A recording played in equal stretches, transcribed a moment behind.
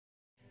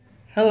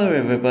Hello,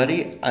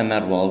 everybody. I'm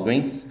at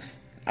Walgreens.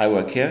 I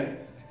work here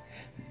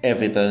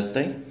every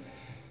Thursday.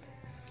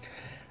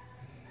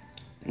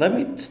 Let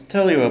me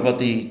tell you about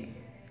the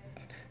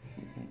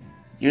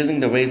using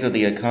the ways of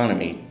the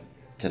economy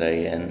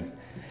today, and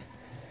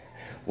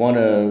want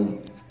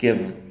to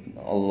give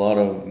a lot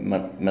of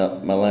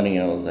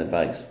millennials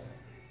advice.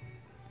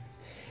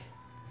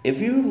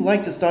 If you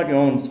like to start your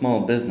own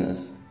small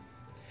business,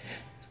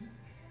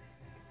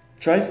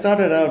 try start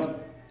it out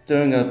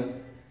doing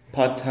a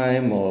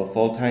part-time or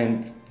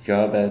full-time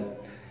job at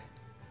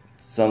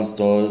some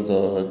stores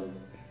or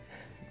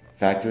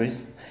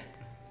factories.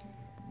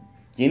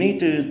 You need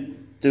to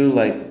do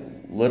like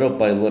little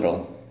by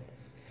little,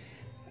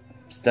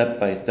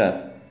 step by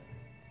step,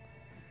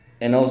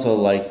 and also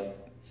like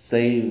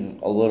save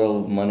a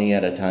little money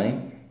at a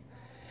time.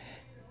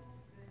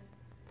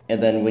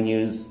 And then when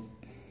you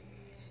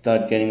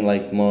start getting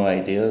like more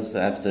ideas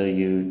after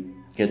you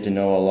get to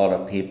know a lot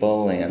of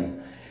people and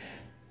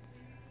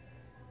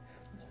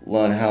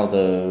learn how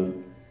the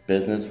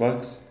business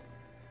works,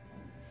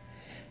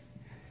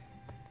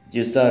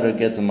 you start to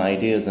get some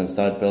ideas and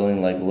start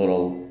building like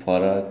little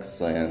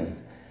products and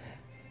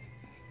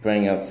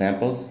bring out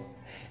samples.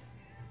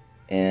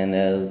 And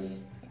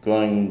as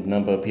growing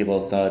number of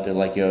people start to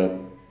like your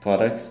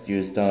products,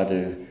 you start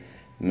to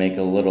make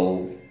a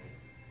little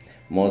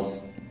more,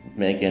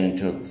 make it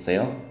into a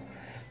sale.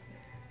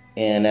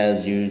 And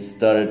as you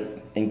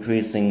started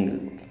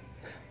increasing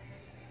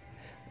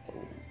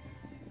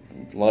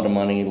a lot of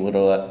money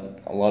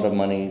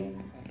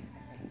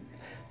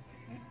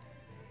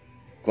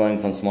going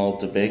from small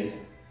to big,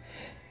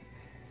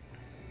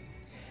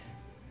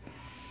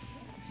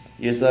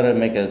 you start to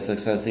make a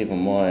success even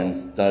more and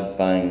start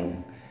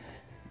buying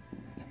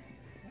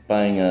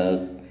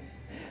a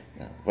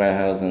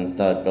warehouse and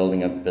start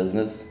building a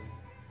business.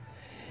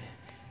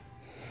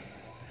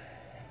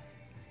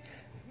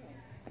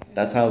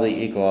 That's how the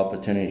equal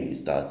opportunity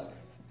starts,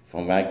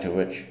 from rag to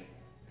rich.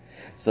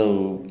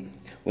 So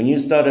when you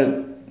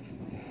started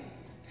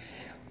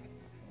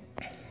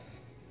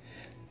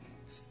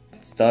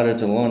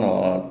to learn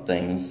all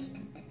things,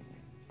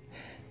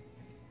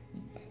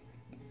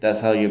 that's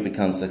how you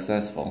become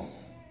successful.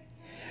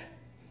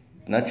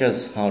 Not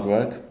just hard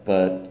work,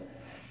 but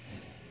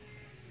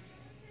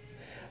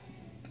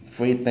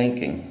free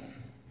thinking.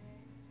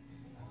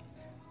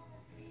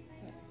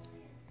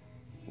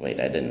 Wait,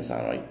 that didn't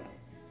sound right.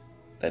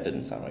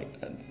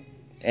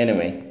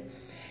 Anyway,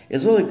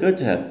 it's really good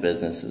to have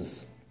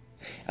businesses,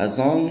 as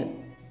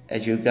long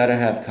as you gotta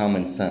have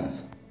common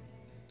sense.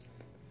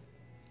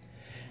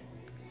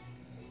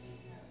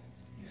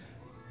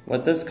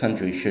 What this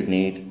country should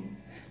need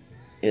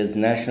is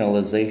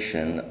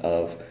nationalization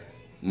of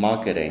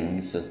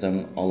marketing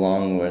system,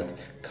 along with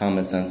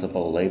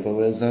common-sensible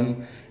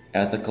laborism,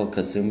 ethical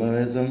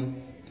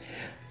consumerism,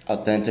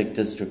 authentic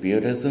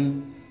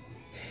distributism,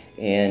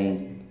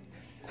 and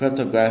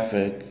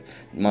cryptographic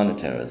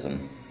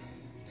monetarism.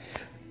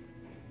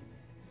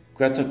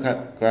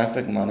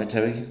 Cryptographic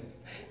monetary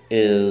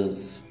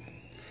is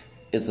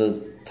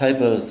a type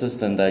of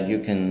system that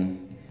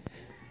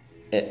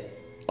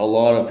a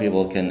lot of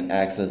people can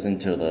access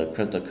into the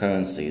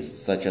cryptocurrencies,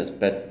 such as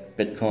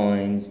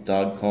bitcoins,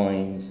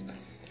 Dogecoins,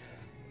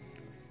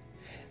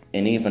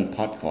 and even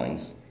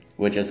potcoins,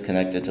 which is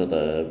connected to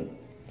the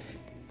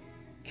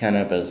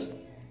cannabis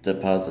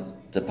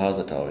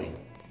depository.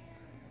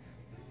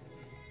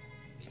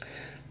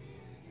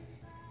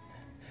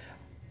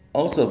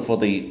 Also, for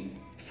the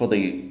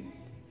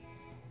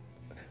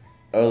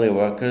early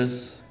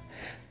workers,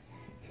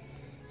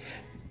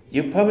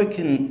 you probably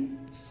can,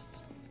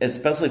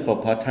 especially for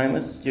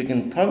part-timers, you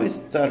can probably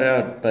start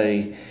out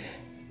by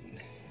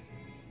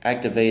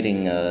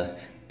activating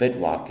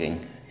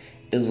Bitwalking.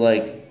 It's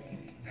like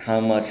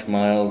how much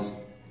miles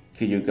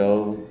could you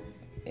go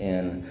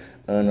and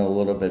earn a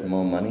little bit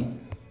more money.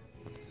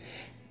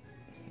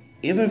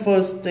 Even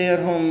for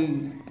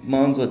stay-at-home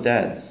moms or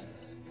dads,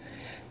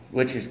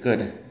 which is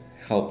good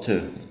help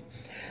too.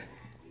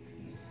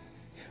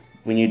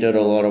 When you did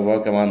a lot of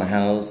work around the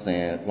house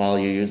and while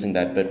you're using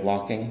that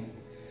Bitwalking,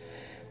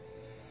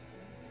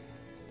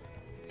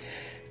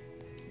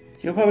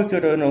 you probably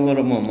could earn a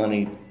little more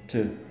money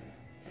too.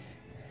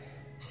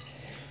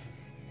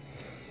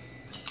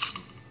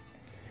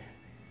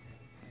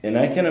 And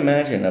I can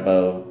imagine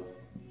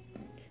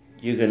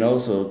you can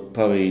also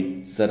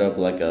probably set up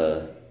like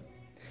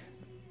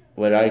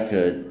what I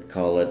could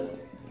call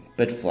it,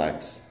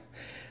 Bitflex,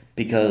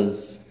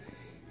 because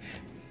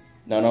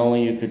not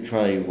only you could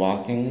try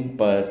walking,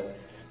 but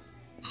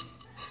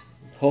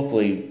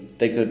hopefully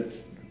they could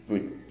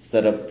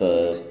set up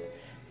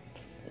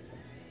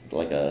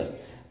like a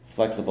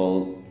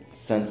flexible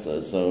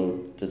sensor,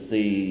 so to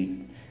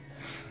see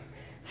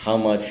how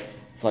much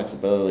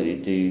flexibility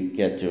do you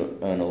get to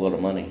earn a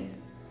little money.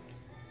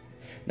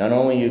 Not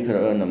only you could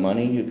earn the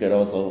money, you could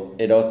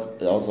it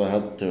also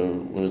help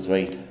to lose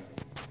weight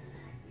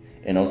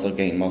and also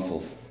gain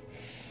muscles.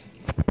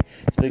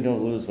 Speaking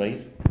of lose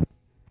weight,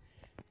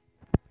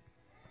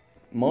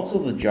 most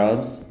of the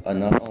jobs are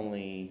not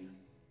only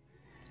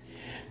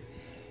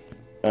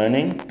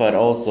earning, but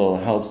also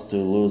helps to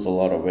lose a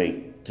lot of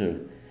weight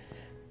too,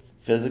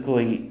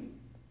 physically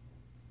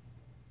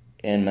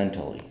and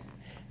mentally.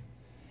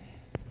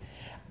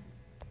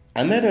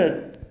 I met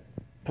a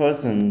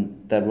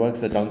person that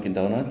works at Dunkin'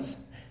 Donuts.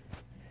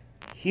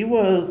 He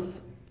was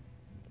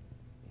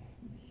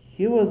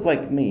he was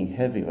like me,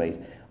 heavyweight,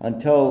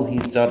 until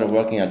he started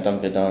working at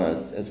Dunkin'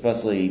 Donuts,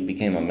 especially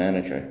became a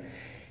manager.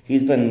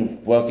 He's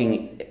been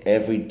working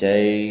every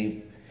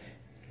day,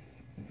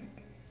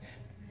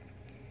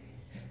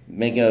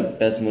 making a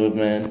best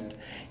movement.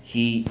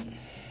 He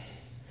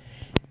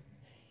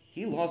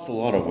lost a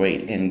lot of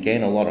weight and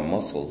gained a lot of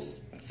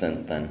muscles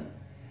since then.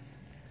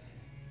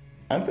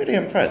 I'm pretty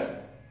impressed.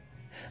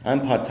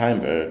 I'm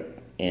part-timer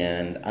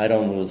and I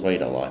don't lose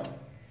weight a lot.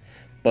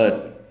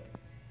 But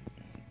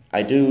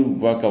I do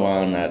work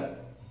around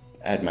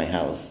at my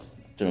house,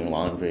 doing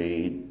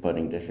laundry,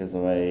 putting dishes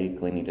away,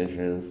 cleaning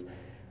dishes,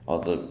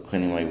 also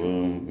cleaning my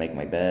room, make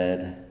my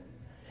bed.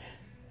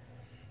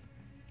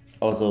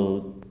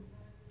 Also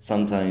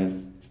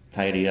sometimes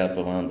tidy up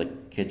around the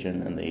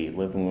kitchen and the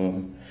living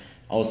room.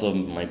 Also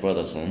my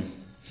brother's room.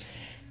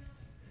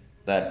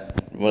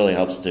 That really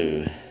helps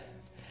to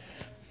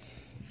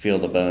feel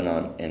the burn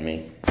on in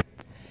me.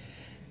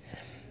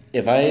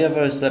 If I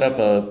ever set up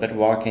a bit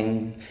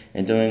walking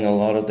and doing a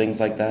lot of things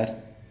like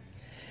that,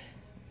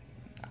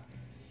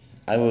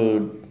 I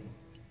would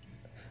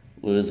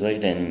lose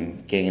weight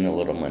and gain a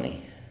little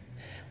money,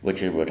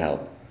 which it would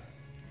help.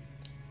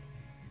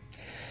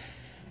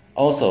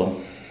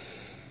 Also,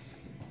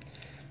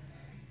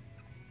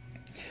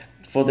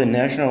 for the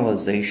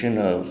nationalization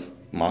of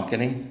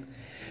marketing,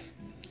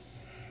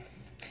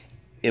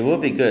 it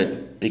would be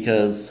good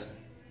because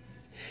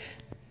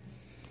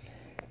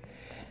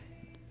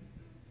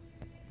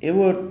it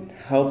would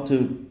help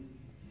to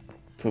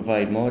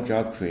provide more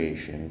job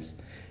creations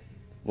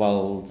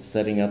while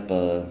setting up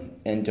a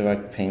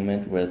indirect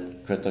payment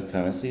with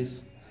cryptocurrencies.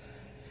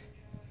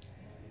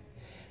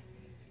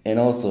 And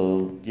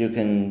also you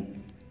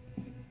can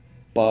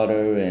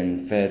barter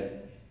and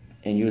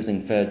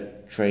using fair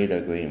trade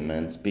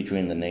agreements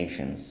between the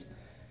nations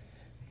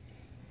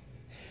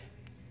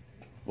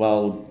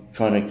while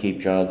trying to keep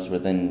jobs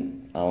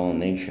within our own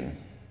nation,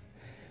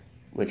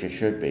 which it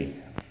should be.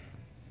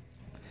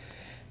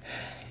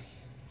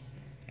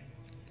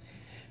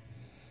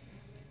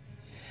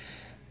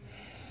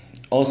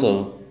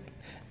 Also,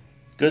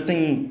 good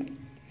thing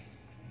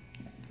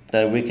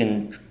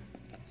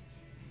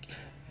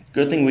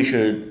we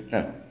should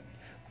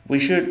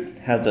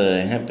have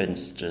the hemp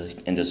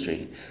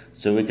industry,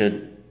 so we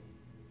could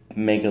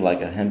make it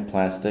like a hemp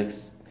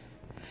plastics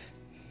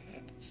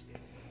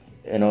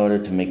in order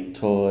to make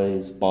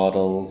toys,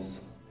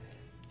 bottles,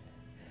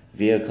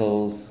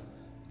 vehicles,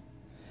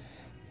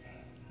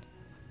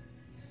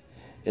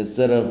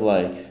 instead of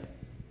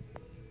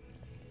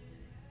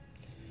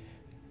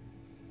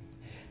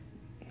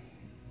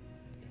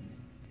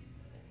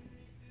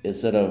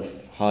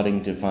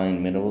harding to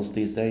find minerals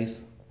these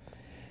days.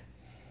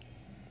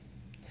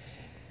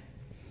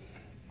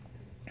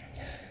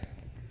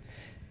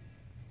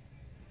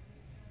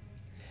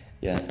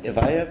 Yeah, if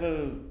I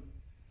ever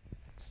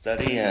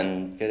study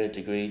and get a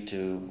degree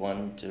to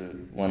want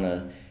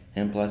a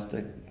hemp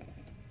plastic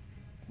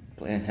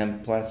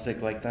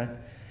like that,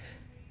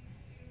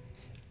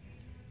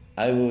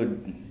 I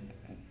would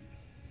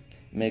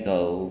make a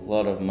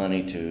lot of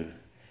money to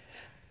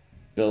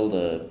build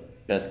a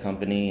best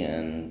company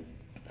and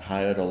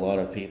hired a lot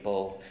of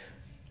people,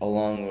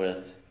 along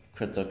with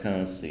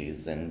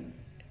cryptocurrencies and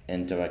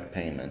indirect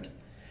payment,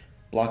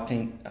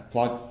 blockchain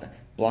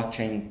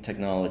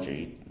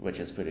technology, which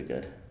is pretty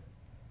good.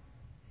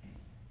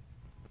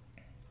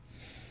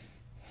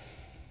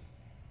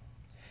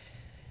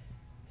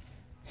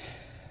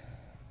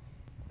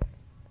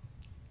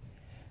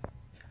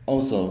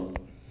 Also,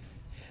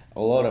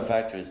 a lot of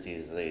factories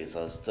these days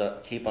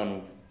keep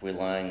on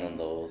relying on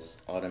those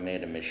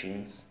automated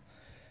machines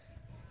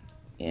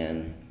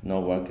and no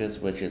workers,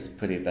 which is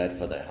pretty bad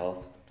for their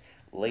health.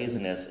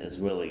 Laziness is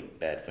really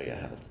bad for your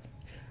health.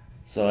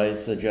 So I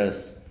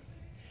suggest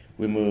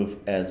remove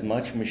as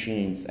much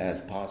machines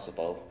as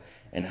possible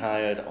and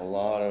hired a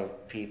lot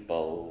of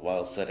people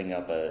while setting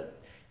up a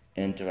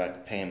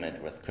indirect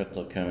payment with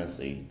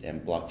cryptocurrency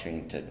and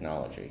blockchain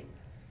technology.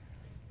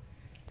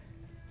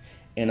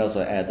 And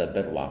also add the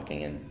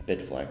Bitwalking and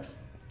Bitflex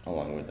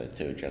along with it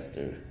too, just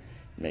to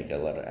make a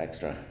little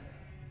extra.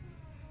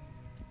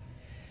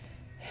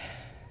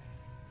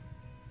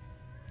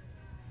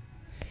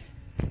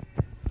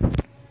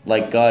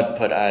 Like God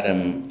put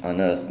Adam on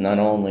earth, not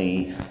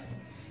only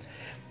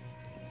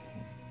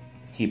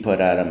he put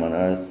Adam on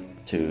earth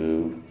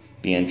to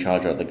be in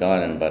charge of the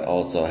garden, but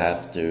also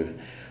have to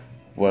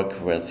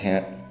work with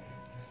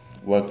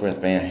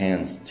bare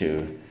hands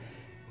to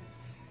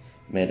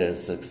make a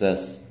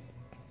success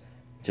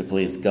to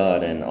please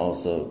God, and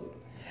also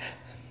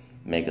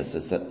make a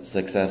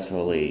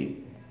successfully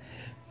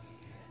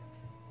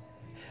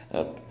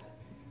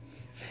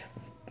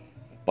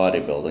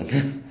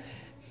bodybuilding,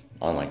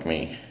 unlike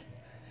me,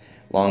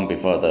 long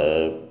before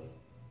the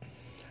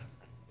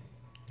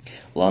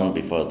long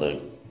before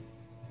the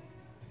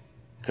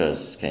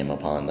curse came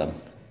upon them.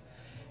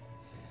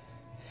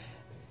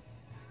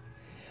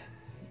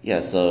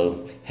 Yeah,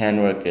 so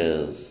handwork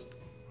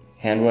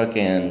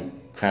and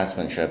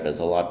craftsmanship is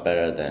a lot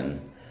better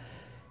than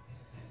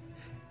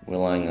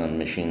relying on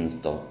machines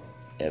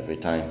every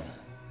time.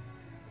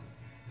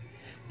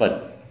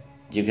 But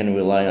you can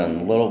rely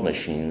on little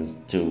machines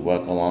to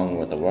work along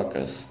with the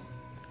workers,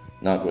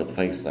 not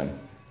replace them.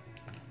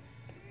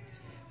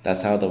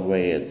 That's how the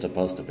way it's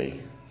supposed to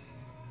be.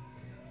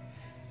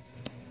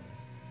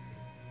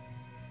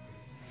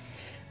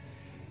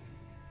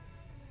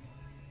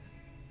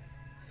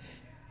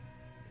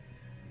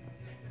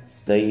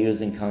 Stay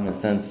using common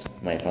sense,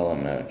 my fellow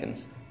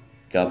Americans.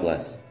 God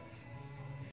bless.